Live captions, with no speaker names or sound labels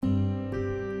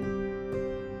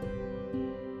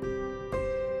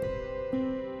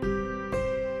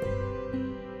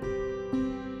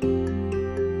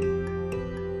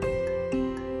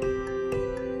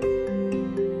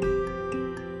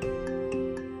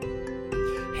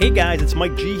Hey guys, it's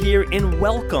Mike G here, and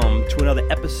welcome to another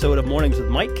episode of Mornings with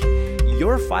Mike,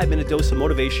 your 5-minute dose of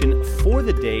motivation for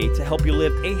the day to help you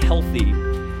live a healthy,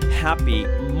 happy,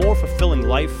 more fulfilling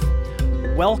life.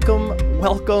 Welcome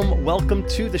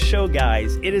to the show,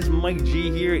 guys. It is Mike G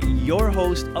here, your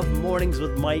host of Mornings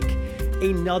with Mike.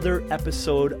 Another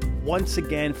episode once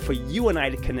again for you and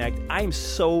I to connect. I'm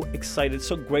so excited,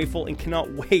 so grateful, and cannot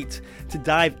wait to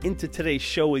dive into today's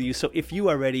show with you. So if you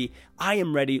are ready, I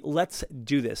am ready. Let's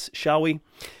do this, shall we?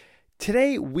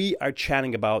 Today we are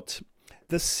chatting about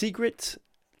the secret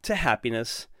to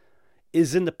happiness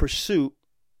is in the pursuit,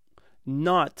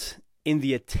 not in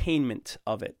the attainment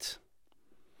of it.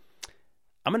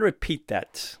 I'm going to repeat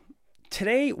that.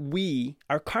 Today,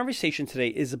 our conversation today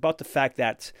is about the fact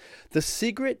that the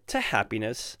secret to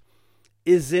happiness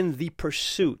is in the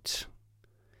pursuit,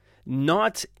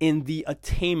 not in the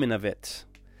attainment of it.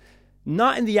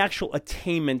 Not in the actual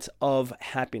attainment of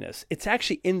happiness. It's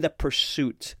actually in the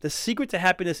pursuit. The secret to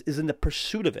happiness is in the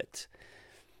pursuit of it.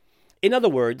 In other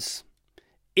words,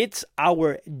 it's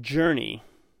our journey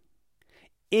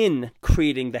in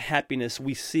creating the happiness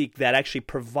we seek that actually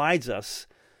provides us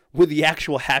with the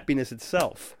actual happiness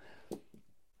itself.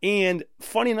 And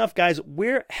funny enough, guys,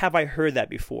 where have I heard that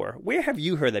before? Where have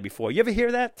you heard that before? You ever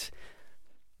hear that?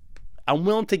 I'm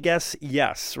willing to guess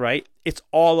yes, right? It's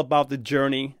all about the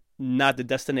journey, not the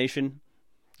destination.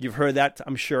 You've heard that,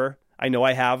 I'm sure. I know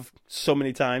I have so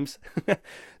many times.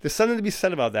 There's something to be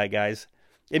said about that, guys.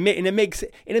 It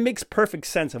makes perfect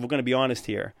sense if we're going to be honest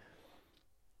here.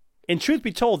 And truth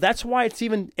be told, that's why it's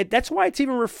even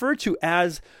referred to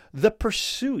as the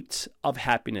pursuit of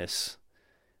happiness,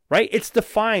 right? It's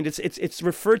defined. It's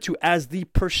referred to as the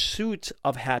pursuit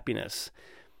of happiness.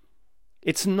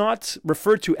 It's not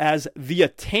referred to as the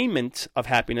attainment of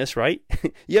happiness, right?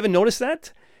 You ever notice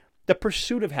that? The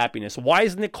pursuit of happiness. Why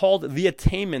isn't it called the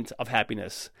attainment of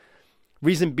happiness?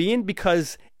 Reason being,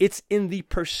 because it's in the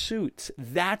pursuit.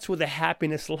 That's where the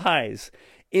happiness lies,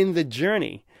 in the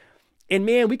journey. And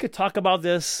man, we could talk about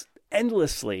this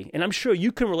endlessly, and I'm sure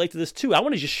you can relate to this too. I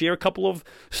want to just share a couple of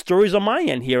stories on my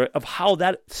end here of how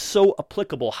that's so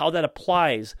applicable, how that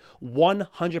applies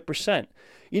 100%.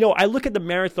 You know, I look at the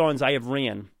marathons I have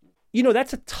ran. You know,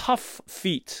 that's a tough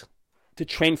feat to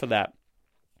train for that.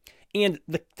 And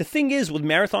the thing is with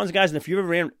marathons, guys, and if you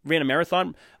ever ran a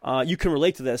marathon, you can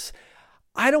relate to this.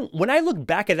 When I look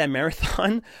back at that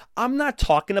marathon, I'm not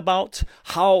talking about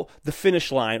how the finish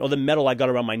line or the medal I got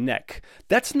around my neck.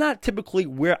 That's not typically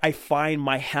where I find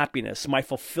my happiness, my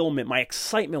fulfillment, my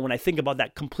excitement when I think about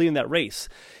that, completing that race.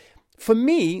 For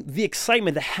me, the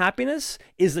excitement, the happiness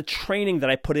is the training that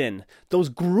I put in. Those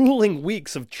grueling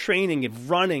weeks of training and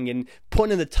running and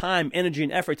putting in the time, energy,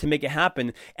 and effort to make it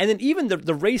happen. And then even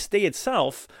the race day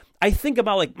itself, I think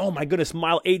about like, oh my goodness,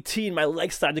 mile 18, my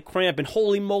legs started to cramp, and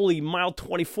holy moly, mile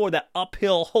 24, that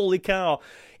uphill, holy cow.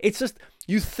 It's just,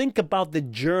 you think about the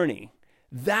journey.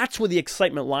 That's where the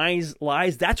excitement lies.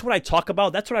 That's what I talk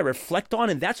about. That's what I reflect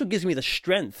on, and that's what gives me the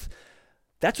strength.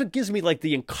 That's what gives me like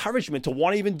the encouragement to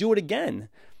want to even do it again.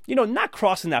 You know, not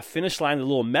crossing that finish line with a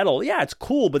little medal. Yeah, it's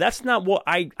cool, but that's not what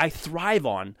I thrive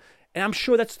on. And I'm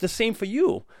sure that's the same for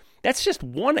you. That's just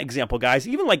one example, guys.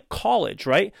 Even like college,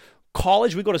 right?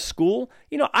 College, we go to school.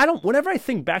 You know, whenever I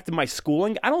think back to my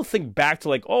schooling, I don't think back to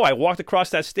like, oh, I walked across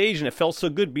that stage and it felt so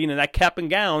good being in that cap and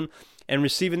gown and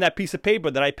receiving that piece of paper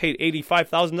that I paid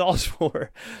 $85,000 for.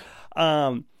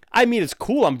 I mean, it's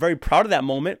cool. I'm very proud of that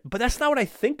moment, but that's not what I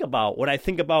think about. When I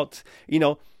think about, you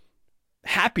know,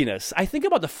 happiness, I think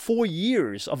about the 4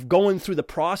 years of going through the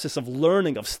process of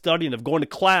learning, of studying, of going to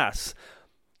class,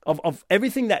 of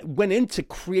everything that went into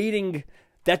creating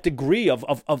that degree of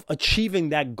achieving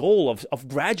that goal of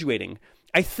graduating.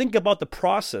 I think about the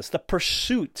process, the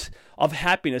pursuit of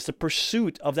happiness, the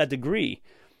pursuit of that degree.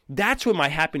 That's where my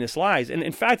happiness lies. And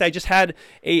in fact, I just had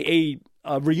a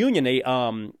reunion,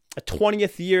 a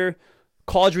 20th year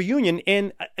college reunion,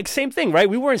 and same thing, right?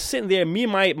 We weren't sitting there, me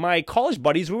and my college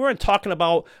buddies, we weren't talking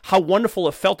about how wonderful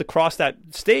it felt to cross that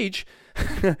stage.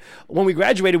 When we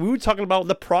graduated, we were talking about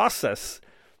the process.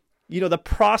 You know, the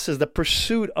process, the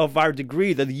pursuit of our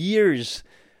degree, the years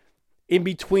in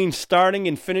between starting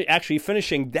and actually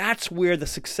finishing. That's where the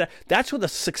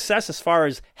success as far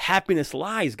as happiness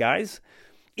lies, guys.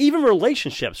 Even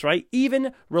relationships, right?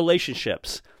 Even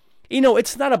relationships. You know,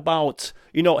 it's not about,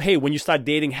 you know, hey, when you start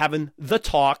dating, having the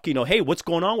talk, you know, hey, what's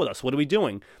going on with us? What are we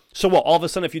doing? So what, all of a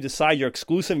sudden, if you decide you're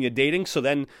exclusive and you're dating, so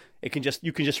then you can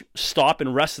just stop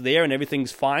and rest there and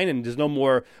everything's fine and there's no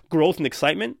more growth and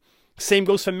excitement. Same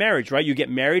goes for marriage, right? You get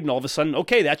married and all of a sudden,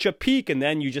 okay, that's your peak, and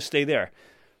then you just stay there.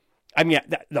 I mean,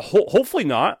 hopefully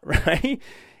not, right?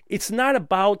 It's not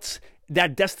about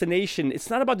that destination, it's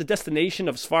not about the destination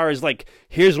of as far as like,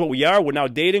 here's what we are, we're now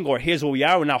dating, or here's what we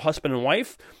are, we're now husband and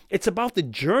wife. It's about the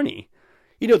journey.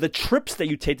 The trips that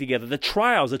you take together, the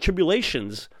trials, the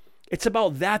tribulations. It's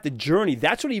about that, the journey.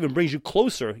 That's what even brings you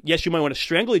closer. Yes, you might want to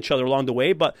strangle each other along the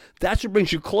way, but that's what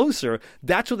brings you closer.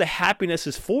 That's where the happiness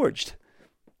is forged.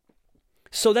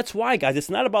 So that's why, guys, it's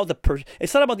not about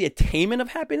the attainment of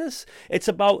happiness. It's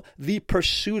about the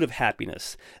pursuit of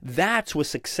happiness. That's where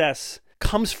success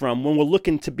comes from when we're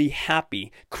looking to be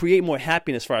happy, create more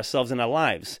happiness for ourselves in our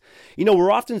lives.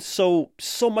 We're often so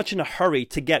much in a hurry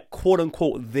to get quote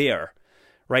unquote there,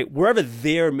 right? Wherever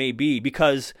there may be,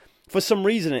 because for some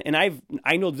reason, and I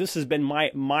know this has been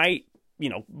my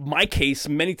case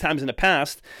many times in the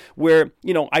past, where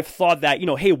I've thought that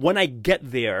hey, when I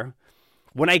get there,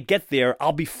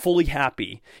 I'll be fully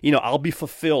happy. I'll be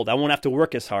fulfilled. I won't have to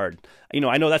work as hard.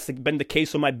 I know that's been the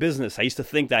case with my business. I used to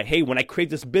think that, hey, when I create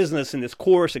this business and this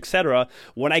course, etc.,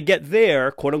 when I get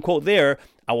there, quote unquote there,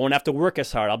 I won't have to work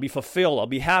as hard. I'll be fulfilled. I'll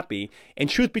be happy. And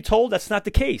truth be told, that's not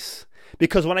the case.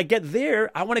 Because when I get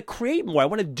there, I want to create more. I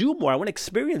want to do more. I want to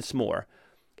experience more.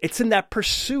 It's in that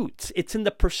pursuit. It's in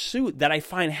the pursuit that I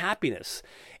find happiness.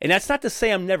 And that's not to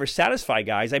say I'm never satisfied,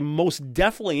 guys. I most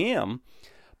definitely am.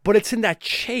 But it's in that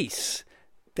chase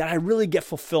that I really get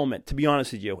fulfillment, to be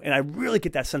honest with you. And I really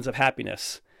get that sense of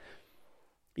happiness.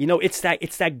 It's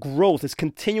that growth. It's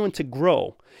continuing to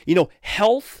grow.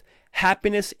 Health,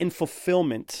 happiness, and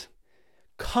fulfillment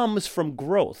comes from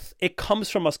growth. It comes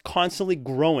from us constantly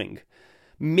growing,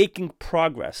 making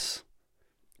progress.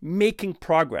 I'm going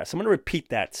to repeat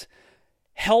that.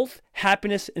 Health,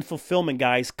 happiness, and fulfillment,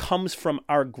 guys, comes from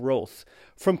our growth,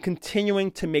 from continuing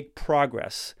to make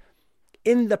progress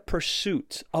in the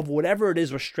pursuit of whatever it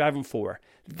is we're striving for.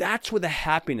 That's where the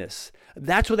happiness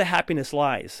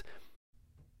lies.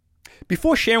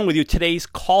 Before sharing with you today's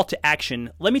call to action,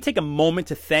 let me take a moment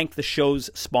to thank the show's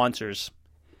sponsors.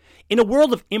 In a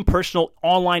world of impersonal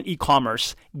online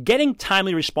e-commerce, getting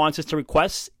timely responses to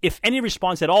requests, if any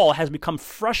response at all, has become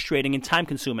frustrating and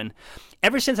time-consuming.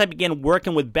 Ever since I began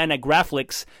working with Ben at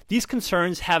Graflix, these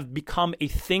concerns have become a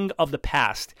thing of the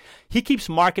past. He keeps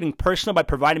marketing personal by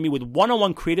providing me with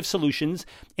one-on-one creative solutions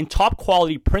and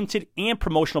top-quality printed and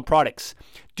promotional products.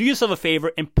 Do yourself a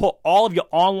favor and put all of your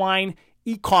online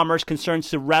e-commerce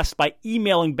concerns to rest by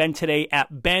emailing Ben today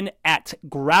at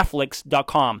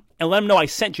ben@graflix.com and let him know I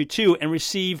sent you too, and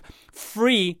receive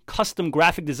free custom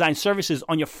graphic design services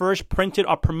on your first printed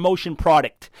or promotion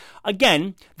product.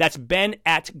 Again, that's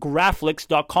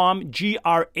ben@graflix.com,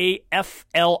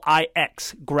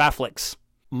 Graflix, Graflix.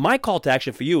 My call to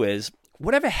action for you is,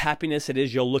 whatever happiness it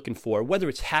is you're looking for, whether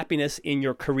it's happiness in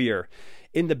your career,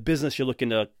 in the business you're looking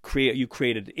to create, you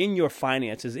created, in your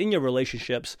finances, in your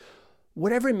relationships,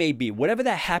 whatever it may be, whatever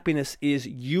that happiness is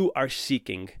you are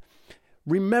seeking,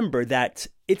 remember that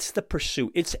it's the pursuit.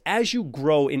 It's as you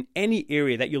grow in any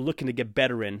area that you're looking to get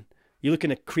better in, you're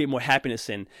looking to create more happiness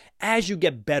in, as you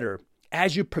get better,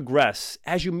 as you progress,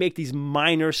 as you make these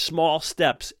minor, small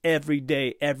steps every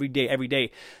day,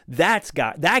 that,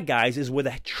 guys, is where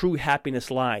the true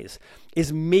happiness lies,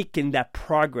 is making that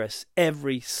progress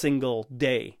every single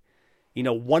day.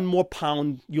 One more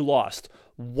pound you lost,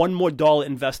 one more dollar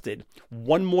invested,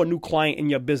 one more new client in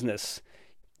your business.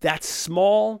 That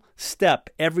small step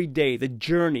every day, the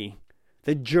journey,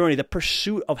 the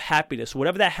pursuit of happiness,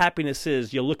 whatever that happiness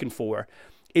is you're looking for,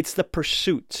 it's the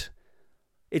pursuit.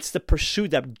 It's the pursuit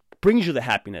that brings you the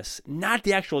happiness, not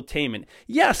the actual attainment.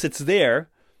 Yes, it's there.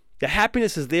 The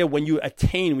happiness is there when you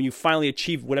finally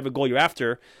achieve whatever goal you're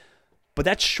after, but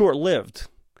that's short-lived.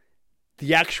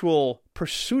 The actual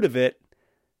pursuit of it,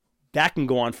 that can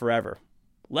go on forever.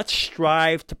 Let's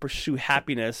strive to pursue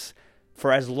happiness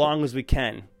for as long as we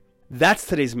can. That's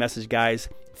today's message, guys.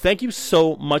 Thank you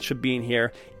so much for being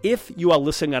here. If you are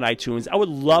listening on iTunes, I would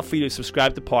love for you to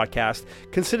subscribe to the podcast.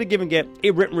 Consider giving it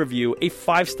a written review, a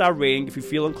 5-star rating if you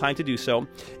feel inclined to do so.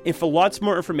 And for lots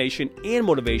more information and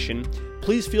motivation,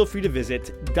 please feel free to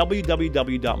visit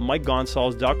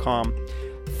www.mikegonsalves.com.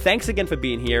 Thanks again for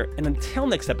being here. And until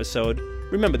next episode,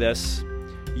 remember this: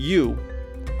 you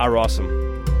are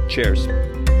awesome. Cheers.